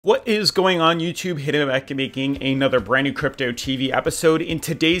What is going on YouTube? Hitting back and making another brand new Crypto TV episode. In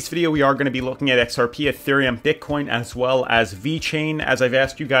today's video, we are going to be looking at XRP, Ethereum, Bitcoin, as well as VeChain. As I've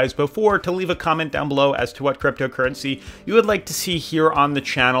asked you guys before to leave a comment down below as to what cryptocurrency you would like to see here on the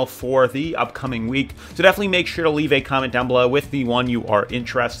channel for the upcoming week. So definitely make sure to leave a comment down below with the one you are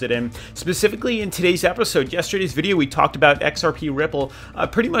interested in. Specifically in today's episode, yesterday's video, we talked about XRP Ripple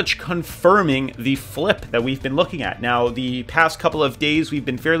pretty much confirming the flip that we've been looking at. Now, the past couple of days, we've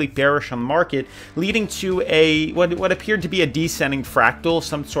been fairly bearish on the market, leading to a what appeared to be a descending fractal,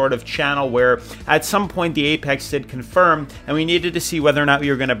 some sort of channel where at some point the apex did confirm, and we needed to see whether or not we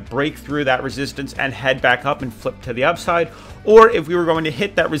were going to break through that resistance and head back up and flip to the upside, or if we were going to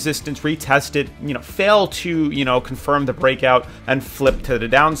hit that resistance, retest it, fail to, confirm the breakout and flip to the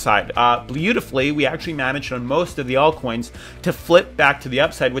downside. Beautifully, we actually managed on most of the altcoins to flip back to the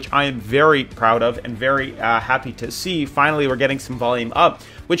upside, which I am very proud of and very happy to see. Finally, we're getting some volume up,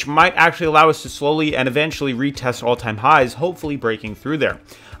 which might actually allow us to slowly and eventually retest all-time highs, hopefully breaking through there.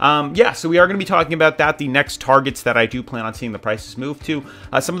 So we are going to be talking about that, the next targets that I do plan on seeing the prices move to.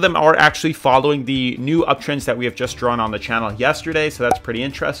 Some of them are actually following the new uptrends that we have just drawn on the channel yesterday, so that's pretty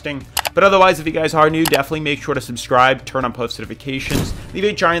interesting. But otherwise, if you guys are new, definitely make sure to subscribe, turn on post notifications, leave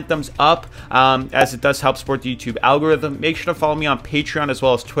a giant thumbs up, as it does help support the YouTube algorithm. Make sure to follow me on Patreon as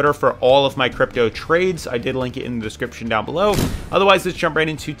well as Twitter for all of my crypto trades. I did link it in the description down below. Otherwise, let's jump right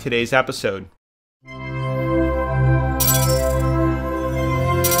into today's episode.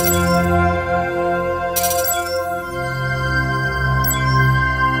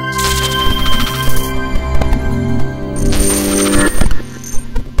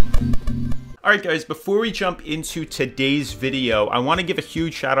 Alright guys, before we jump into today's video, I want to give a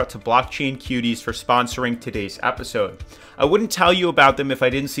huge shout out to Blockchain Cuties for sponsoring today's episode. I wouldn't tell you about them if I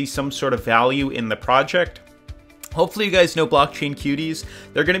didn't see some sort of value in the project. Hopefully you guys know Blockchain Cuties.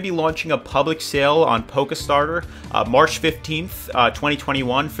 They're going to be launching a public sale on Polkastarter March 15th,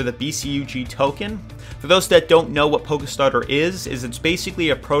 2021 for the BCUG token. For those that don't know what Polkastarter is it's basically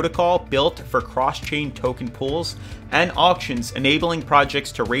a protocol built for cross-chain token pools and auctions, enabling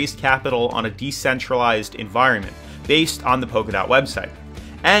projects to raise capital on a decentralized environment based on the Polkadot website.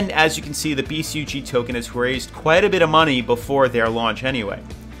 And as you can see, the BCUG token has raised quite a bit of money before their launch anyway.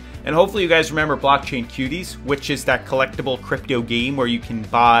 And hopefully you guys remember Blockchain Cuties, which is that collectible crypto game where you can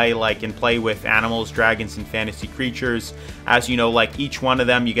buy, and play with animals, dragons, and fantasy creatures. As you know, each one of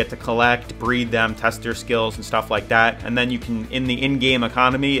them, you get to collect, breed them, test their skills, and stuff like that. And then you can, in the in-game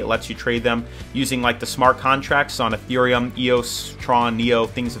economy, it lets you trade them using, the smart contracts on Ethereum, EOS, Tron, Neo,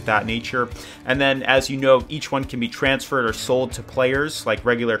 things of that nature. And then, as you know, each one can be transferred or sold to players like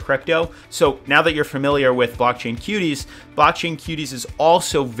regular crypto. So now that you're familiar with Blockchain Cuties is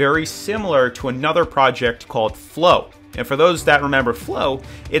also very similar to another project called Flow. And for those that remember Flow,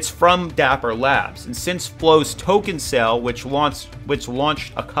 it's from Dapper Labs. And since Flow's token sale, which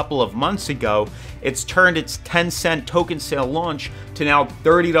launched a couple of months ago, it's turned its 10-cent token sale launch to now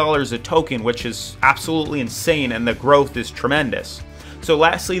 $30 a token, which is absolutely insane, and the growth is tremendous. So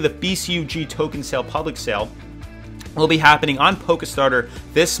lastly, the BCUG token sale public sale will be happening on Polkastarter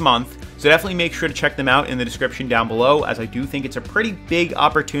this month. So definitely make sure to check them out in the description down below, as I do think it's a pretty big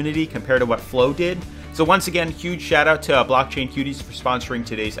opportunity compared to what Flow did. So once again, huge shout out to Blockchain Cuties for sponsoring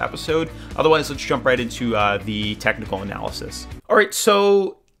today's episode. Otherwise, let's jump right into the technical analysis. All right,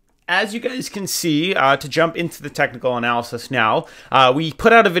 so as you guys can see, to jump into the technical analysis now, we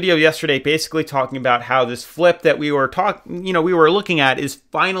put out a video yesterday basically talking about how this flip that we were looking at is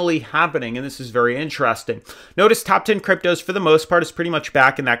finally happening, and this is very interesting. Notice top 10 cryptos for the most part is pretty much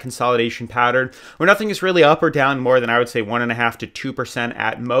back in that consolidation pattern where nothing is really up or down more than, I would say, 1.5% to 2%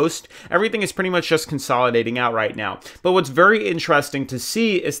 at most. Everything is pretty much just consolidating out right now. But what's very interesting to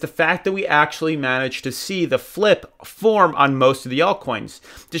see is the fact that we actually managed to see the flip form on most of the altcoins.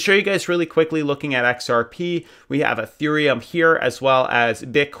 To show you guys really quickly, looking at XRP, we have Ethereum here as well as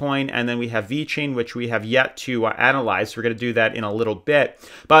Bitcoin, and then we have VeChain, which we have yet to analyze. We're going to do that in a little bit.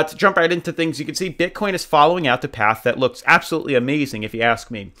 But to jump right into things, you can see Bitcoin is following out the path that looks absolutely amazing, if you ask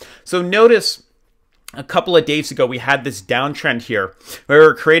me. So notice a couple of days ago, we had this downtrend here where we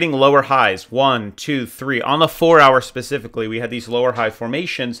were creating lower highs, 1, 2, 3. On the 4-hour specifically, we had these lower high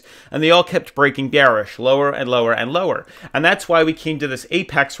formations, and they all kept breaking bearish, lower and lower and lower. And that's why we came to this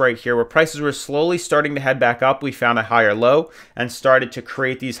apex right here where prices were slowly starting to head back up. We found a higher low and started to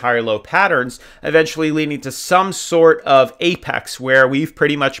create these higher low patterns, eventually leading to some sort of apex where we've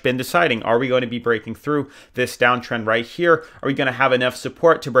pretty much been deciding, are we going to be breaking through this downtrend right here? Are we going to have enough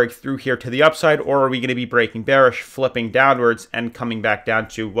support to break through here to the upside, or are we going to be breaking bearish, flipping downwards, and coming back down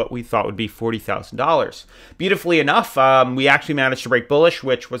to what we thought would be $40,000. Beautifully enough, we actually managed to break bullish,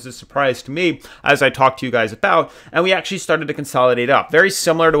 which was a surprise to me, as I talked to you guys about, and we actually started to consolidate up. Very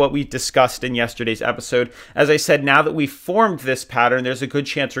similar to what we discussed in yesterday's episode. As I said, now that we formed this pattern, there's a good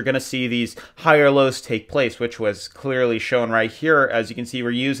chance we're going to see these higher lows take place, which was clearly shown right here. As you can see,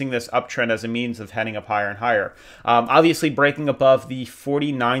 we're using this uptrend as a means of heading up higher and higher. Obviously, breaking above the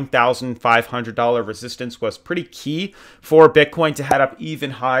 $49,500 resistance was pretty key for Bitcoin to head up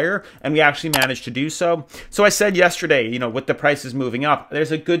even higher, and we actually managed to do so. So I said yesterday, you know, with the prices moving up,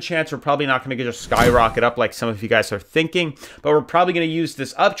 there's a good chance we're probably not going to just skyrocket up like some of you guys are thinking, but we're probably going to use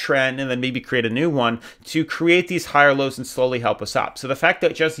this uptrend and then maybe create a new one to create these higher lows and slowly help us up. So the fact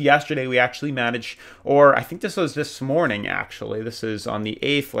that just yesterday we actually managed, or I think this was this morning actually, this is on the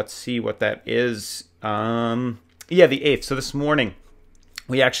 8th, let's see what that is. Yeah, the 8th. So this morning,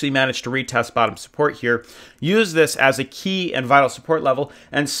 we actually managed to retest bottom support here, use this as a key and vital support level,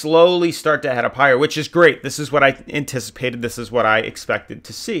 and slowly start to head up higher, which is great. This is what I anticipated. This is what I expected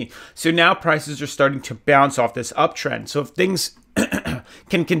to see. So now prices are starting to bounce off this uptrend. So if things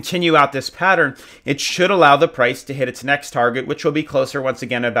can continue out this pattern, it should allow the price to hit its next target, which will be closer once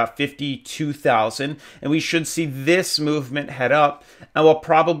again about 52,000, and we should see this movement head up and will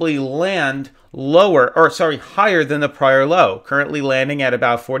probably land lower, or sorry, higher than the prior low, currently landing at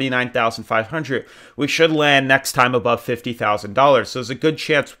about 49,500. We should land next time above $50,000. So there's a good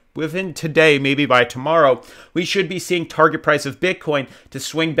chance within today, maybe by tomorrow, we should be seeing target price of Bitcoin to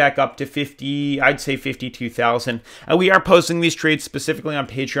swing back up to 50, I'd say 52,000. And we are posting these trades specifically on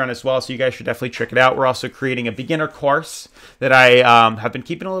Patreon as well, so you guys should definitely check it out. We're also creating a beginner course that I have been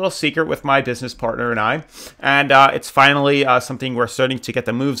keeping a little secret with my business partner and I. And it's finally something we're starting to get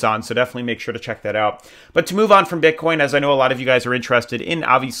the moves on, so definitely make sure to check that out. But to move on from Bitcoin, as I know a lot of you guys are interested in,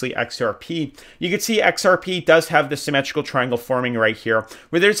 obviously, XRP, you can see XRP does have the symmetrical triangle forming right here,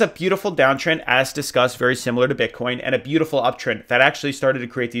 where there's a beautiful downtrend, as discussed, very similar to Bitcoin, and a beautiful uptrend that actually started to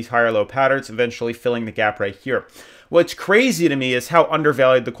create these higher low patterns, eventually filling the gap right here. What's crazy to me is how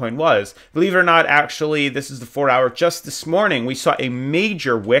undervalued the coin was. Believe it or not, actually, this is the 4-hour. Just this morning, we saw a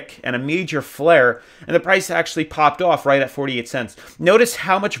major wick and a major flare, and the price actually popped off right at 48 cents. Notice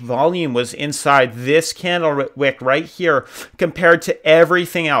how much volume was inside this candle wick right here compared to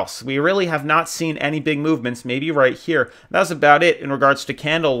everything else. We really have not seen any big movements, maybe right here. That's about it in regards to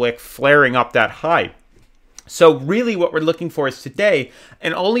candle wick flaring up that high. So really what we're looking for is today,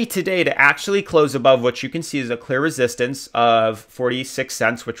 and only today, to actually close above what you can see is a clear resistance of 46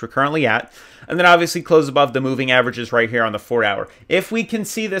 cents, which we're currently at, and then obviously close above the moving averages right here on the 4-hour. If we can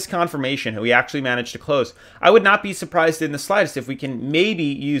see this confirmation and we actually manage to close, I would not be surprised in the slightest if we can maybe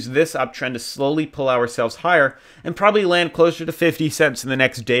use this uptrend to slowly pull ourselves higher and probably land closer to 50 cents in the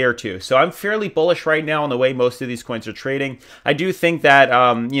next day or two. So I'm fairly bullish right now on the way most of these coins are trading. I do think that,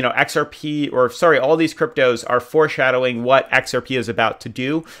 you know, XRP, or sorry, all these cryptos are foreshadowing what XRP is about to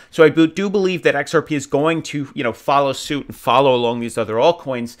do. So I do believe that XRP is going to, you know, follow suit and follow along these other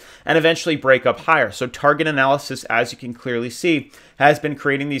altcoins and eventually break up higher. So target analysis, as you can clearly see, has been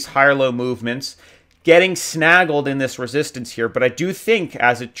creating these higher low movements, getting snaggled in this resistance here. But I do think,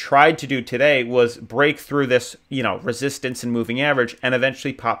 as it tried to do today, was break through this, you know, resistance and moving average and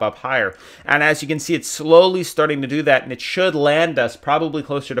eventually pop up higher. And as you can see, it's slowly starting to do that, and it should land us probably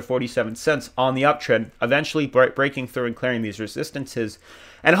closer to 47 cents on the uptrend, eventually breaking through and clearing these resistances.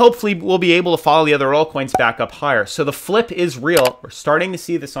 And hopefully we'll be able to follow the other altcoins back up higher. So the flip is real. We're starting to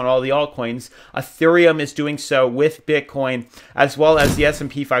see this on all the altcoins. Ethereum is doing so with Bitcoin, as well as the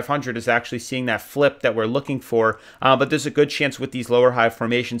S&P 500 is actually seeing that flip that we're looking for. But there's a good chance with these lower high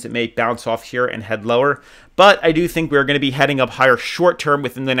formations it may bounce off here and head lower. But I do think we're going to be heading up higher short term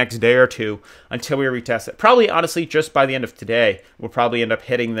within the next day or two until we retest it. Probably, honestly, just by the end of today, we'll probably end up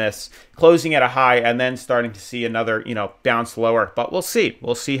hitting this, closing at a high, and then starting to see another, you know, bounce lower. But we'll see.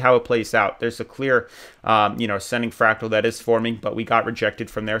 We'll see how it plays out. There's a clear, you know, ascending fractal that is forming, but we got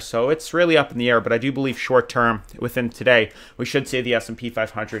rejected from there. So it's really up in the air. But I do believe short term, within today, we should see the S&P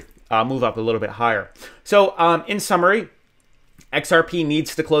 500 move up a little bit higher. So in summary, XRP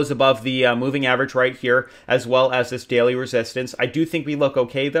needs to close above the moving average right here, as well as this daily resistance. I do think we look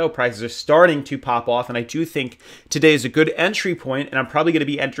okay, though. Prices are starting to pop off, and I do think today is a good entry point, and I'm probably going to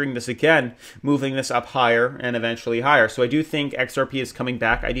be entering this again, moving this up higher and eventually higher. So I do think XRP is coming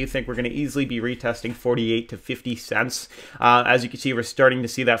back. I do think we're going to easily be retesting 48 to 50 cents. As you can see, we're starting to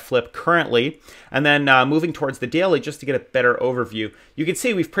see that flip currently. And then moving towards the daily, just to get a better overview, you can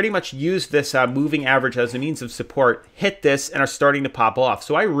see we've pretty much used this moving average as a means of support, hit this, and are starting to pop off.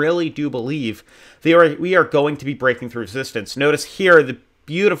 So I really do believe we are going to be breaking through resistance. Notice here the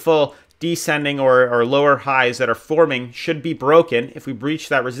beautiful descending or lower highs that are forming should be broken. If we breach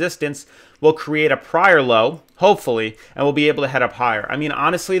that resistance, we'll create a prior low, hopefully, and we'll be able to head up higher. I mean,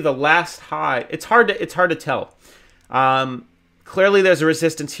 honestly, the last high, it's hard to tell. Clearly, there's a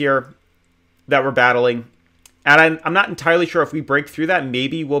resistance here that we're battling. And I'm not entirely sure if we break through that,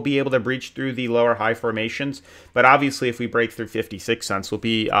 maybe we'll be able to breach through the lower high formations. But obviously, if we break through 56 cents, we'll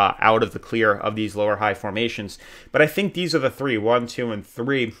be out of the clear of these lower high formations. But I think these are the three, 1, 2, and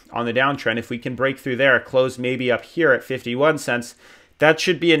 3 on the downtrend. If we can break through there, close maybe up here at 51 cents, that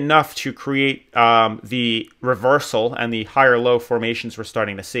should be enough to create the reversal and the higher low formations we're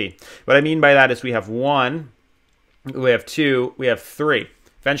starting to see. What I mean by that is we have 1, we have 2, we have 3.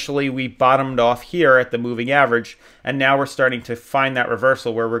 Eventually, we bottomed off here at the moving average, and now we're starting to find that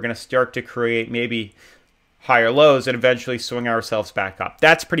reversal where we're going to start to create maybe higher lows and eventually swing ourselves back up.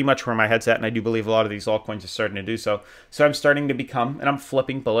 That's pretty much where my head's at, and I do believe a lot of these altcoins are starting to do so. So I'm starting to become, and I'm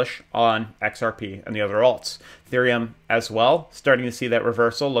flipping bullish on XRP and the other alts. Ethereum as well, starting to see that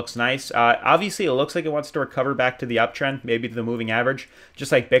reversal. Looks nice. Obviously, it looks like it wants to recover back to the uptrend, maybe to the moving average,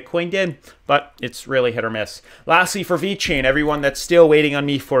 just like Bitcoin did, but it's really hit or miss. Lastly, for VeChain, everyone that's still waiting on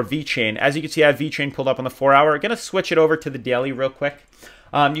me for VeChain. As you can see, I have VeChain pulled up on the 4-hour. I'm going to switch it over to the daily real quick.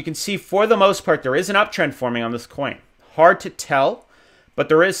 You can see for the most part, there is an uptrend forming on this coin. Hard to tell, but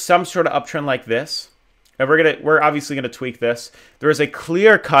there is some sort of uptrend like this. And we're obviously gonna tweak this. There is a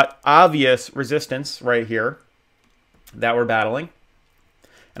clear-cut, obvious resistance right here that we're battling.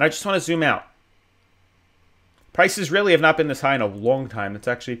 And I just want to zoom out. Prices really have not been this high in a long time. It's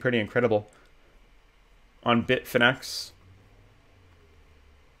actually pretty incredible on Bitfinex.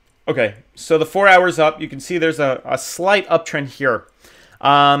 Okay, so the 4 hours up, you can see there's a slight uptrend here.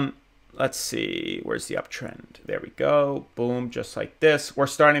 Let's see, where's the uptrend? There we go. Boom, just like this. We're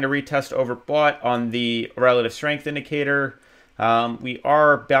starting to retest overbought on the relative strength indicator. We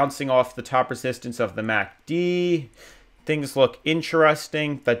are bouncing off the top resistance of the MACD. Things look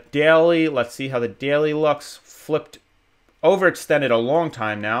interesting. The daily, let's see how the daily looks. Flipped, overextended a long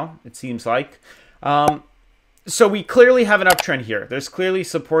time now, it seems like. So we clearly have an uptrend here. There's clearly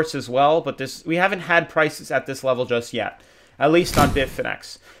supports as well, but we haven't had prices at this level just yet, at least on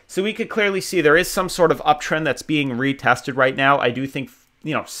Bitfinex. So we could clearly see there is some sort of uptrend that's being retested right now. I do think,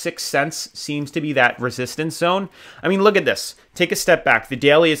 6 cents seems to be that resistance zone. I mean, look at this. Take a step back. The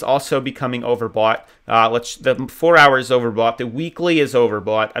daily is also becoming overbought. The 4 hours is overbought. The weekly is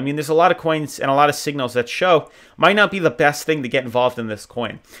overbought. I mean, there's a lot of coins and a lot of signals that show might not be the best thing to get involved in this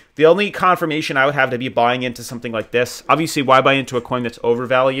coin. The only confirmation I would have to be buying into something like this, obviously, why buy into a coin that's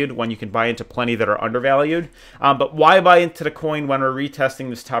overvalued when you can buy into plenty that are undervalued? But why buy into the coin when we're retesting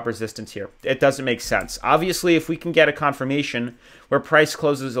this top resistance here? It doesn't make sense. Obviously, if we can get a confirmation where price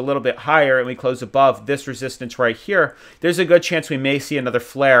closes a little bit higher and we close above this resistance right here, there's a good chance we may see another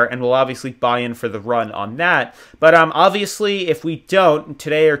flare, and we'll obviously buy in for the run on that. But obviously, if we don't,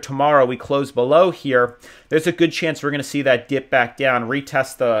 today or tomorrow we close below here, there's a good chance we're going to see that dip back down,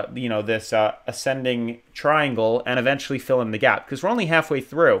 retest the this ascending triangle, and eventually fill in the gap, because we're only halfway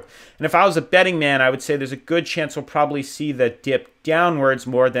through. And if I was a betting man, I would say there's a good chance we'll probably see the dip downwards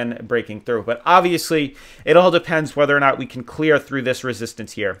more than breaking through. But obviously, it all depends whether or not we can clear through this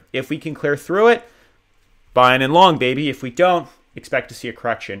resistance here. If we can clear through it, buying in long, baby. If we don't, expect to see a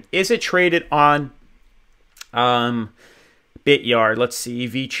correction. Is it traded on Bityard? Let's see,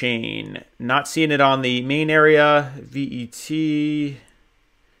 VeChain. Not seeing it on the main area. VET.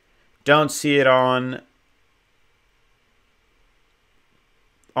 Don't see it on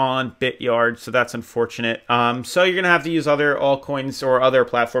Bityard, so that's unfortunate. So you're going to have to use other altcoins or other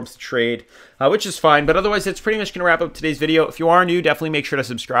platforms to trade, which is fine. But otherwise, that's pretty much going to wrap up today's video. If you are new, definitely make sure to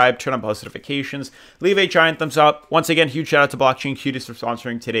subscribe, turn on post notifications, leave a giant thumbs up. Once again, huge shout out to Blockchain Cuties for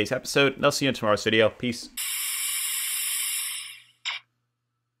sponsoring today's episode, and I'll see you in tomorrow's video. Peace.